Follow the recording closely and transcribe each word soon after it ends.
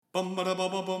Bum ba da ba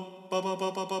ba bum ba ba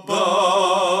ba ba ba bum.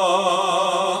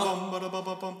 Bum ba da ba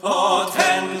ba bum.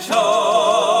 Potential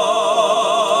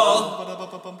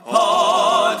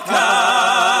podcast.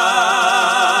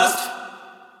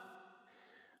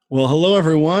 Well, hello,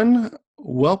 everyone.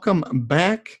 Welcome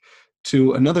back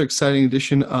to another exciting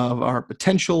edition of our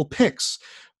Potential Picks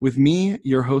with me,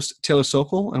 your host, Taylor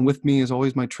Sokol, and with me, as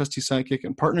always, my trusty sidekick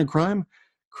and partner in crime,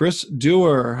 Chris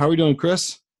Dewar. How are we doing,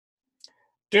 Chris?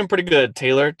 Doing pretty good,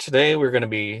 Taylor. Today we're going to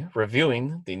be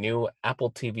reviewing the new Apple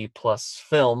TV Plus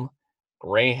film,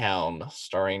 Greyhound,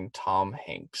 starring Tom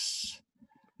Hanks.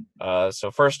 So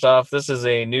first off, this is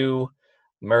a new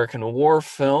American war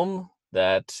film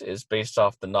that is based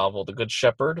off the novel The Good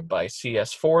Shepherd by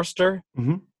C.S. Forester.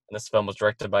 Mm-hmm. And this film was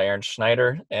directed by Aaron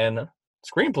Schneider and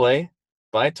screenplay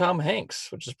by Tom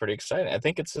Hanks, which is pretty exciting. I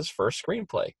think it's his first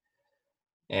screenplay.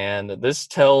 And this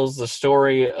tells the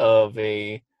story of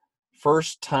a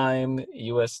first-time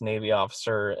U.S. Navy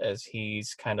officer as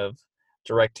he's kind of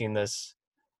directing this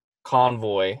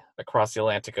convoy across the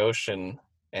Atlantic Ocean,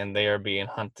 and they are being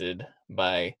hunted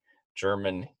by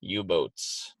German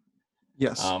U-boats.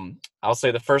 Yes. I'll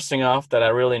say the first thing off that I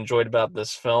really enjoyed about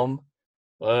this film,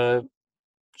 short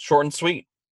and sweet,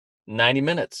 90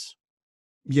 minutes.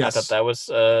 Yes. I thought that was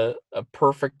a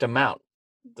perfect amount.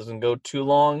 It doesn't go too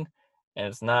long, and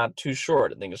it's not too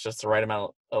short. I think it's just the right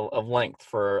amount of length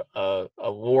for a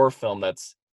war film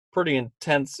that's pretty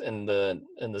intense in the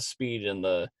speed and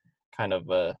the kind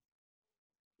of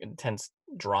intense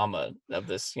drama of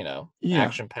this,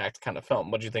 action-packed kind of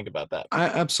film. What do you think about that?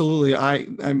 Absolutely.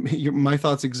 My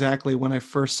thoughts exactly. When I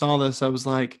first saw this, I was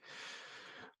like,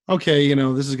 okay,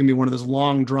 this is going to be one of those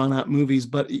long drawn out movies,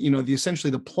 but essentially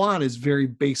the plot is very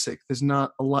basic. There's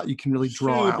not a lot you can really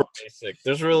draw Super out. basic.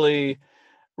 There's really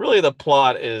the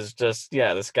plot is just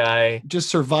this guy just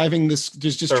surviving this,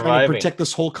 just trying to protect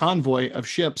this whole convoy of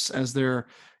ships as they're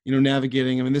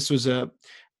navigating. I mean, this was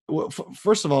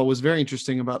first of all, it was very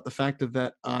interesting about the fact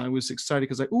that I was excited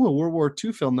because a World War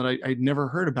II film that I'd never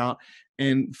heard about.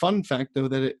 And fun fact, though,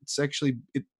 that it's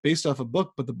based off a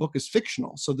book, but the book is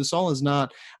fictional. So this all is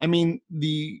not. I mean,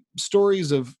 the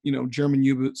stories of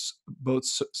German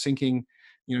boats sinking,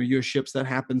 U.S. ships, that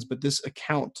happens, but this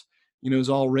account, is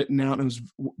all written out and it was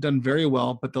done very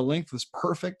well. But the length was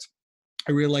perfect.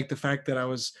 I really liked the fact that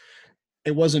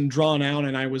it wasn't drawn out,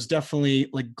 and I was definitely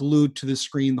like glued to the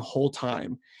screen the whole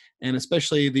time. And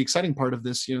especially the exciting part of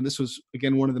this, this was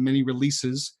again one of the many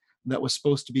releases that was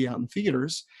supposed to be out in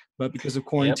theaters, but because of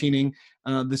quarantining,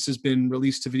 this has been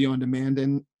released to video on demand.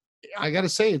 And I got to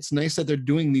say, it's nice that they're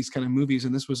doing these kind of movies,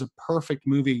 and this was a perfect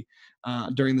movie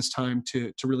during this time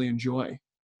to really enjoy.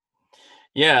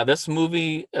 Yeah, this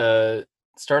movie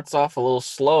starts off a little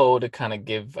slow to kind of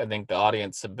give, I think, the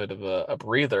audience a bit of a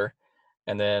breather.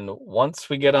 And then once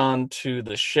we get on to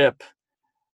the ship,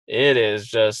 it is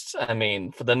just, I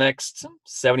mean, for the next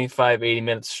 75, 80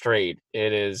 minutes straight,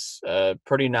 it is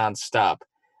pretty nonstop.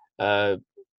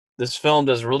 This film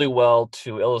does really well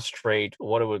to illustrate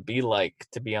what it would be like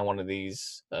to be on one of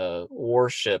these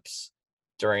warships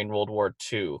during World War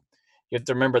II. You have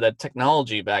to remember that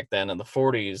technology back then in the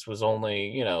 40s was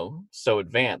only, so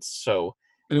advanced. So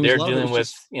And they're a lot of it dealing was with,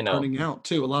 just starting out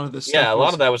too. A lot of this yeah, stuff a lot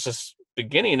was of that was just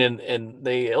beginning, and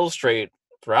they illustrate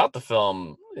throughout the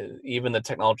film, even the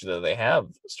technology that they have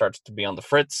starts to be on the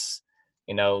fritz.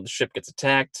 The ship gets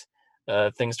attacked,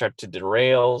 things start to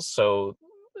derail. So,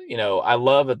 I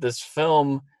love that this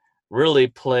film really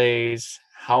plays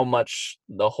how much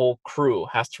the whole crew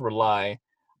has to rely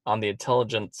on the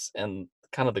intelligence and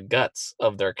kind of the guts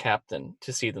of their captain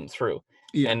to see them through.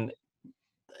 yeah. And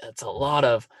it's a lot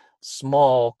of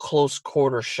small close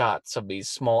quarter shots of these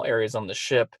small areas on the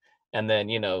ship, and then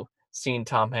seeing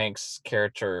Tom Hanks'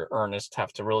 character Ernest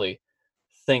have to really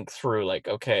think through, like,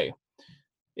 okay,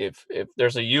 if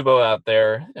there's a U-boat out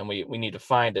there and we need to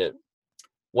find it,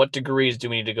 what degrees do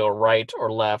we need to go right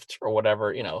or left or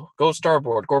whatever, go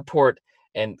starboard, go port,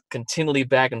 and continually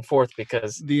back and forth,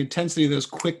 because The intensity of those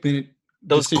quick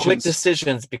quick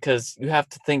decisions, because you have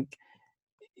to think.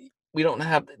 They don't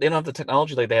have the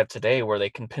technology like they have today where they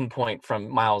can pinpoint from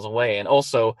miles away. And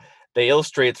also they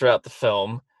illustrate throughout the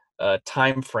film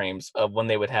time frames of when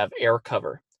they would have air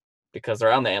cover, because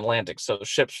they're on the Atlantic. So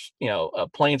ships,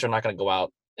 planes are not going to go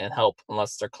out and help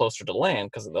unless they're closer to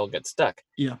land, because they'll get stuck.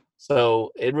 Yeah.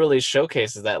 So it really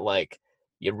showcases that, like,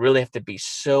 you really have to be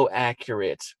so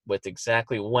accurate with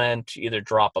exactly when to either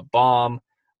drop a bomb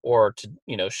or to,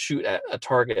 shoot at a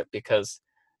target, because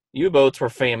U-boats were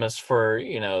famous for,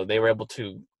 they were able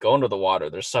to go under the water.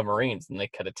 They're submarines, and they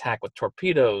could attack with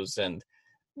torpedoes, and,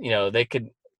 they could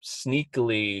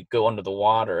sneakily go under the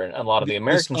water, and a lot of the This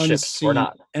American ships were unseen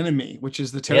not. enemy, which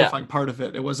is the Yeah, terrifying part of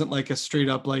it. It wasn't like a straight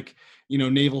up like,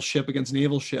 naval ship against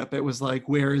naval ship. It was like,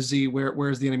 where is he? Where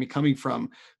is the enemy coming from?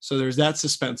 So there's that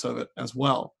suspense of it as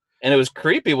well. and it was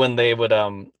creepy when they would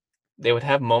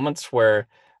have moments where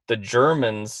the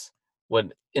Germans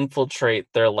would infiltrate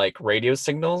their like radio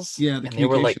signals, Yeah, the and they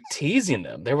were like communications. teasing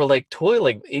them. They were like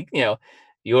toiling,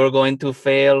 you're going to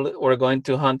fail. We're going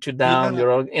to hunt you down.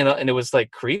 Yeah, And it was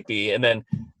like creepy. And then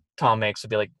Tom Hanks would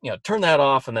be like, turn that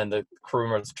off, and then the crew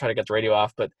members would try to get the radio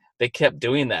off, but they kept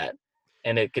doing that,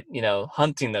 and it could,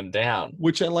 hunting them down.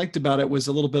 which I liked about it was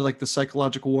a little bit like the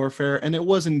psychological warfare, and it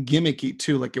wasn't gimmicky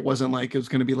too. Like it wasn't like it was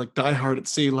going to be like Die Hard at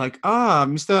Sea, like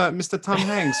Mr. Tom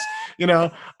Hanks, you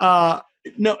know.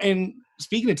 No, and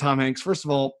speaking of Tom Hanks, first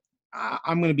of all,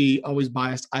 I'm going to be always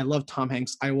biased. I love Tom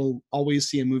Hanks. I will always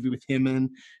see a movie with him in,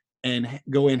 and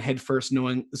go in head first,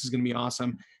 knowing this is going to be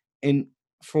awesome. And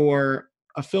for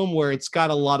a film where it's got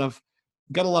a lot of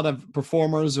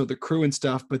performers or the crew and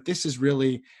stuff, but this is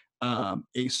really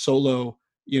a solo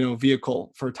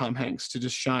vehicle for Tom Hanks to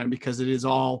just shine, because it is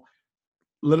all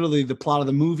literally the plot of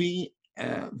the movie,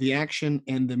 the action,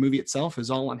 and the movie itself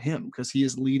is all on him, because he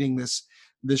is leading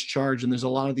this charge. And there's a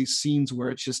lot of these scenes where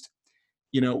it's just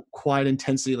quiet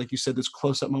intensity, like you said, there's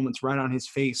close-up moments right on his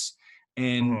face,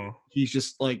 and Mhm. he's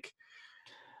just like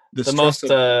the The stress most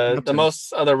of uh, up the to him.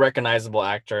 most other recognizable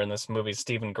actor in this movie,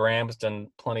 Stephen Graham's done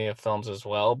plenty of films as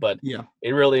well, but Yeah,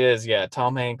 it really is, yeah.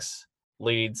 Tom Hanks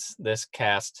leads this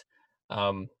cast.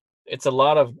 Um, it's a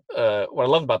lot of what I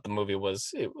love about the movie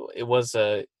was it was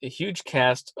a huge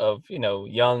cast of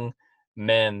young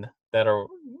men that are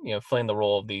playing the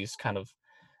role of these kind of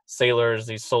sailors,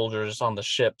 these soldiers on the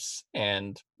ships,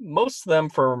 and most of them,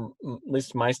 from at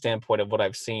least my standpoint of what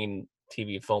I've seen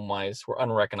TV film wise, were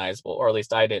unrecognizable, or at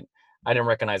least I didn't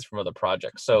recognize from other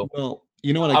projects. So well,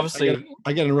 you know what, I got obviously,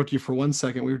 I got to interrupt you for 1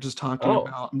 second. We were just talking oh,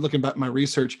 about, I'm looking back at my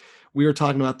research, we were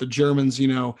talking about the Germans,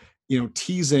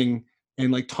 teasing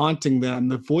and like taunting them.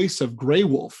 The voice of Grey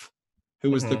Wolf, who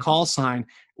was the hmm call sign,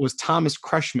 was Thomas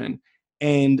Kretschmann.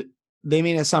 And they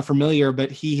may not sound familiar,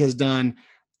 but he has done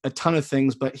a ton of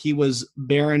things. But he was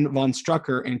Baron von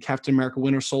Strucker in Captain America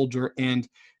Winter Soldier and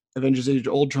Avengers Age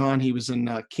of Ultron. He was in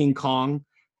King Kong.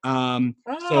 So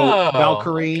oh,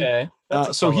 Valkyrie. okay, that's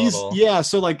a So fun he's, little. yeah.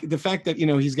 So like the fact that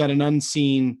he's got an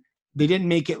unseen. They didn't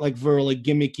make it like very like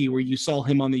gimmicky where you saw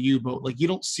him on the U-boat. Like you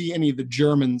don't see any of the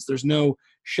Germans. There's no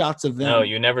shots of No, them.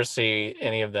 you never see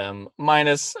any of them.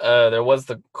 Minus, there was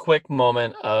the quick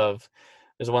moment of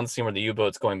there's one scene where the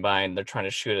U-boat's going by and they're trying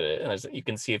to shoot at it, and you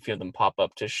can see a few of them pop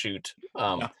up to shoot.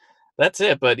 Yeah, That's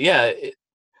it. But yeah,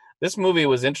 this movie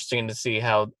was interesting to see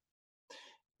how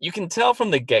you can tell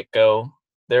from the get-go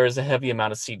there is a heavy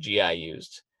amount of CGI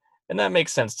used, and that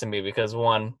makes sense to me because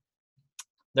one,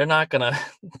 they're not gonna,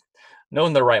 no one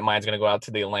in their right mind is gonna go out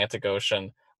to the Atlantic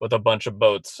Ocean with a bunch of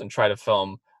boats and try to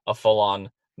film a full-on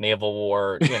naval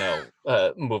war,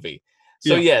 movie.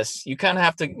 So yeah, yes, you kind of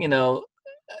have to,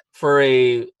 for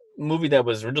a movie that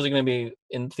was originally going to be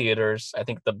in theaters, I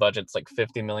think the budget's like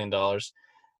 $50 million.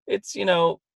 It's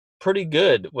pretty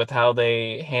good with how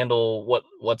they handle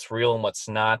what's real and what's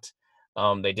not.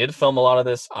 They did film a lot of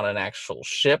this on an actual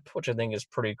ship, which I think is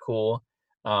pretty cool,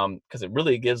 because it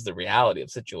really gives the reality of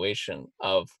situation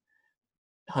of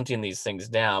hunting these things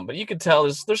down. But you could tell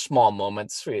there's small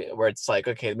moments where it's like,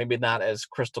 okay, maybe not as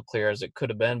crystal clear as it could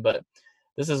have been, but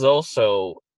this is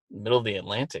also middle of the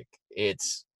Atlantic.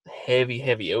 It's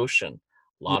heavy ocean,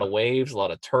 a lot yeah, of waves, a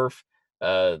lot of turf.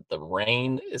 The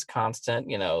rain is constant.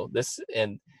 This,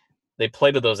 and they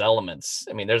play to those elements.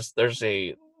 I mean, there's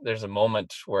a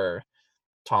moment where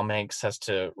Tom Hanks has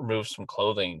to remove some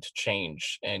clothing to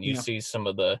change, and yeah, you see some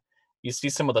of the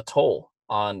toll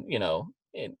on,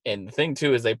 and the thing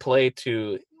too is they play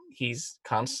to he's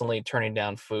constantly turning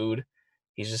down food.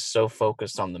 He's just so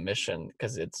focused on the mission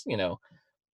because it's,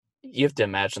 you have to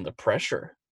imagine the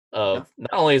pressure yeah, of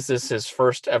not only is this his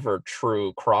first ever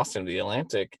true crossing of the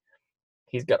Atlantic,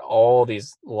 he's got all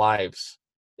these lives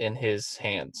in his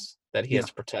hands that he has yeah,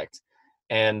 to protect.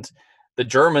 And the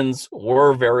Germans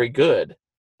were very good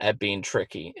at being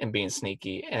tricky and being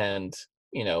sneaky and,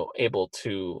 able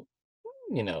to,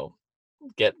 you know,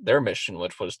 get their mission,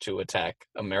 which was to attack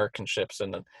American ships.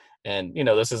 And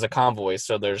this is a convoy.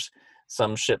 So there's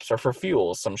some ships are for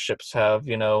fuel. Some ships have,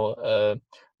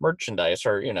 merchandise,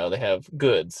 or, they have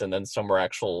goods. And then some are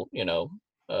actual,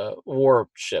 war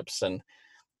ships. And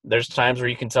there's times where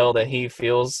you can tell that he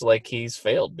feels like he's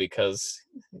failed because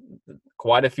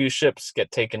quite a few ships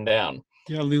get taken down.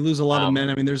 yeah. They lose a lot of Um, men.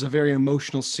 I mean, there's a very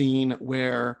emotional scene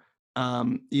where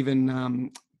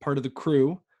even part of the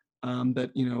crew,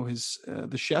 that his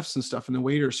the chefs and stuff and the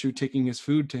waiters who are taking his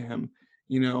food to him,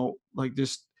 like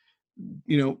just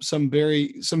some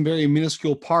very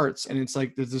minuscule parts, and it's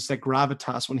like there's this like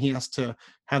gravitas when he has to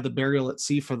have the burial at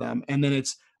sea for them, and then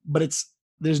it's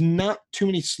there's not too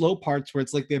many slow parts where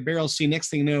it's like the burial scene, next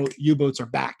thing you know U-boats are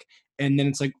back, and then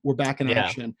it's like we're back in Yeah.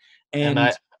 action. And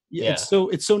And yeah.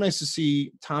 it's so nice to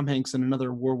see Tom Hanks in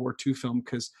another World War II film,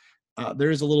 because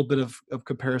there is a little bit of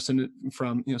comparison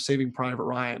from Saving Private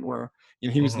Ryan, where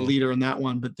he was the Mhm. leader in that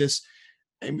one, but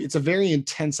it's a very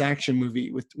intense action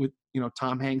movie with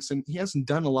Tom Hanks, and he hasn't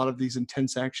done a lot of these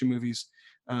intense action movies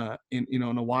in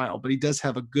a while, but he does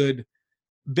have a good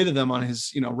bit of them on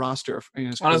his roster in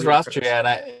his On his career roster, credits.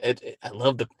 yeah, and I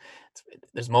love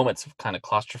there's moments of kind of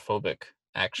claustrophobic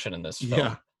action in this Yeah.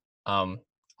 film. Um,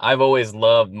 I've always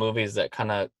loved movies that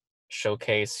kind of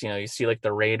showcase, you see like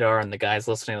the radar and the guys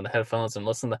listening on the headphones and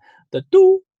listen to the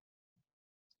doo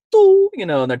doo,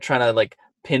 and they're trying to like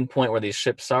pinpoint where these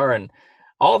ships are and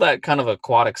all that kind of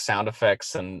aquatic sound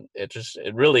effects, and it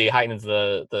really heightens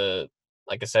the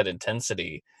like I said,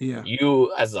 intensity. Yeah.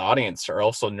 You as the audience are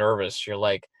also nervous. You're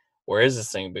like, where is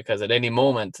this thing? Because at any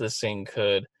moment this thing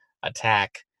could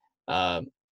attack. Um,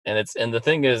 and the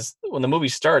thing is, when the movie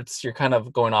starts, you're kind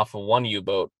of going off of one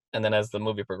U-boat, and then as the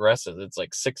movie progresses, it's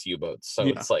like 6 U-boats. So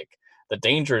Yeah. it's like the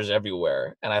danger is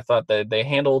everywhere. And I thought that they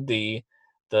handled the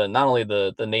not only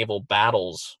the naval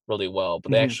battles really well,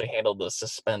 but they Mhm. actually handled the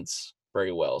suspense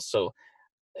very well. So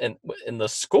and in the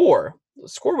score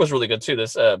was really good too.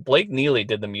 This Blake Neely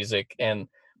did the music, and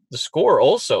the score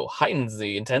also heightens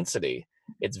the intensity.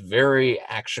 It's very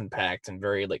action packed and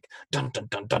very like dun dun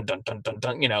dun dun dun dun dun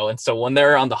dun, and so when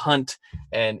they're on the hunt,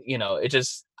 and it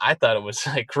just, I thought it was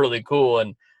like really cool.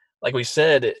 And like we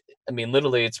said, I mean,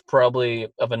 literally it's probably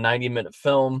of a 90-minute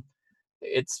film,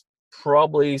 it's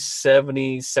probably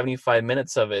 70-75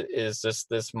 minutes of it is just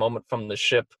this moment from the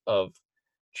ship of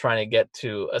trying to get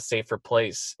to a safer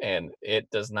place, and it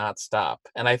does not stop.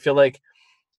 And I feel like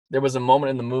there was a moment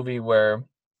in the movie where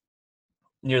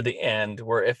near the end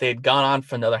where if they'd gone on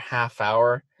for another half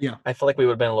hour, Yeah. I feel like we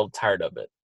would have been a little tired of it.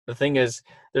 The thing is,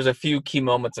 there's a few key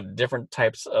moments of different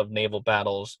types of naval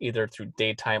battles, either through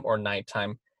daytime or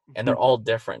nighttime, and they're Mhm. all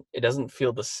different. It doesn't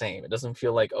feel the same. It doesn't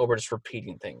feel like, oh, we're just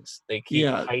repeating things. They keep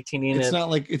Yeah. heightening It's it. not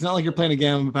like you're playing a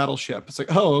game of a battleship. It's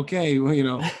like, oh, okay,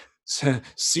 well,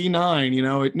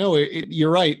 C9, no, you're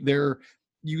right. There,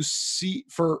 you see,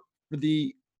 for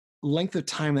the length of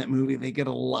time that movie, they get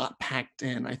a lot packed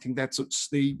in. I think that's what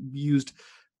they used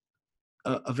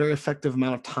a very effective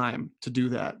amount of time to do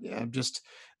that. Yeah, just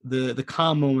the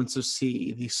calm moments of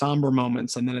sea, the somber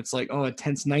moments, and then it's like, oh, a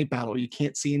tense night battle. You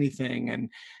can't see anything, and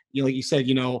like you said,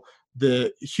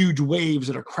 the huge waves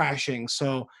that are crashing.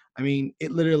 So I mean,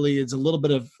 it literally is a little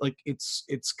bit of like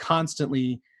it's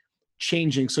constantly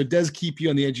changing. So it does keep you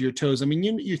on the edge of your toes. I mean,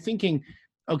 you're thinking,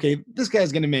 okay, this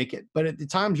guy's going to make it, but at the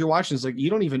times you're watching, it's like you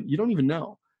don't even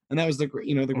know. And that was the great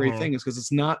Mhm. thing, is because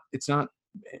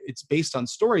it's based on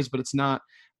stories, but it's not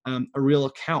a real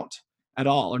account at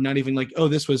all, or not even like, oh,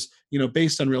 this was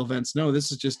based on real events. No,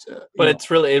 this is just But it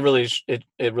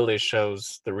really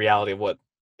shows the reality of what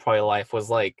probably life was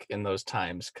like in those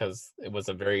times, because it was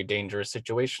a very dangerous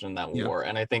situation in that yeah, war.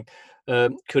 And I think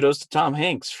kudos to Tom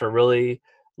Hanks for really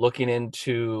looking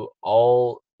into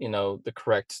all the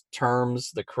correct terms,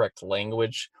 the correct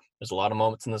language. There's a lot of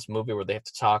moments in this movie where they have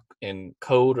to talk in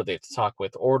code, or they have to talk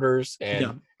with orders, yeah,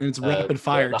 and and it's uh, rapid the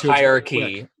fire the too. It's very quick.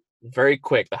 hierarchy, very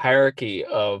quick. The hierarchy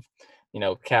of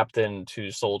captain to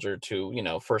soldier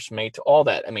to first mate to all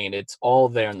that. I mean, it's all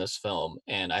there in this film,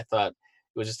 and I thought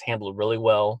it was just handled really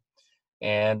well.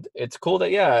 And it's cool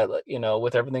that, yeah,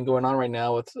 with everything going on right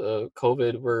now with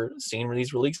COVID, we're seeing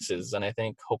these releases, and I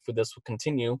think hopefully this will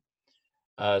continue,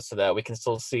 so that we can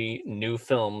still see new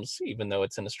films even though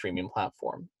it's in a streaming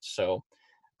platform. So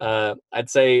I'd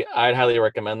say I'd highly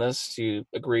recommend this. Do you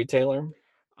agree, Taylor?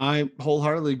 I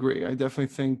wholeheartedly agree. I definitely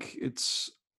think it's,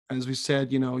 as we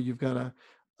said, you've got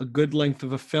a good length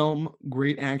of a film,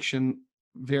 great action,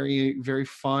 very, very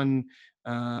fun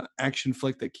action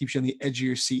flick that keeps you on the edge of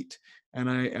your seat.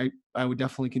 And I would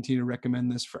definitely continue to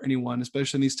recommend this for anyone,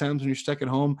 especially in these times when you're stuck at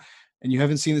home and you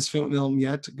haven't seen this film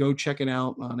yet. Go check it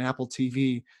out on Apple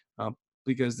TV,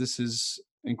 because this is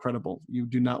incredible. You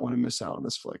do not want to miss out on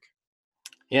this flick.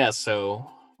 Yeah, so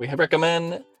we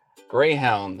recommend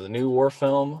Greyhound, the new war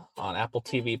film on Apple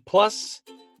TV Plus,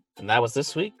 and that was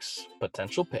this week's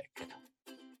potential pick.